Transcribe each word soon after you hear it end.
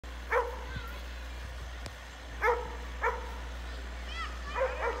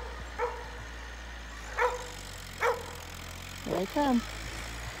they come.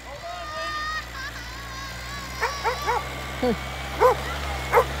 Woo!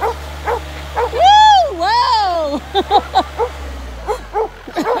 Whoa!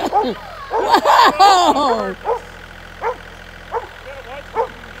 Wow!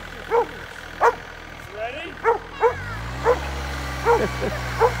 Ready?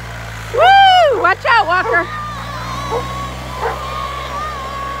 Woo! Watch out, Walker.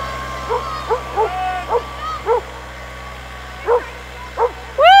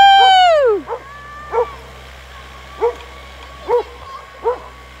 Woo!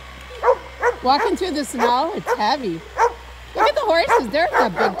 Walking through the snow, it's heavy. Look at the horses, they're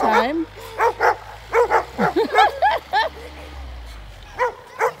having a big time.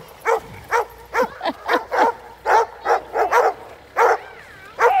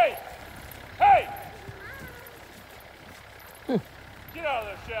 Hey! Hey! Get out of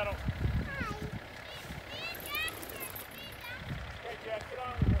there, Shadow. Hey, Jack, get on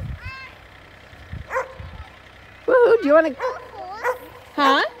with it. Woohoo, do you want to...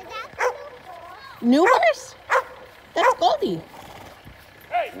 Huh? New horse? That's Goldie.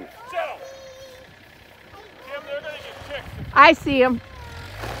 Hey, Shadow. Jim, they're going to get kicked. I see him.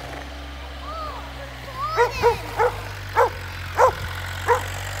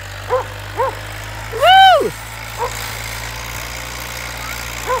 Woo!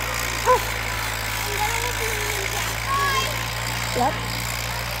 Yep.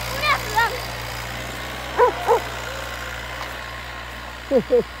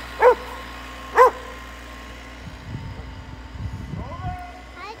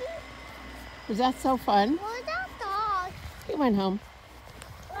 Was that so fun? What was that dog? He went home.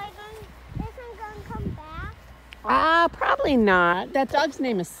 Isn't gonna come back? Probably not. That dog's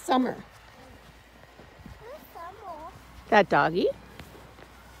name is Summer. Where's Summer? That doggy?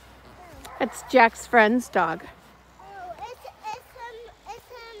 That's Jack's friend's dog. Oh, is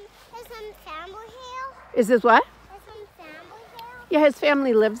him family here? Is this what? Is him family here? Yeah, his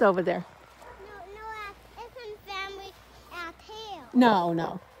family lives over there. No, is him family out here? No,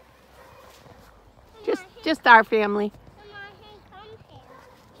 no. Just our family.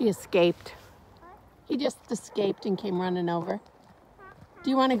 He escaped. He just escaped and came running over. Do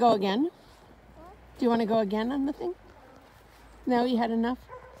you want to go again? Do you want to go again on the thing? No, you had enough?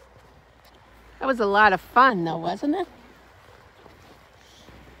 That was a lot of fun though, wasn't it?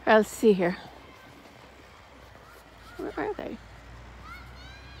 Let's see here. Where are they?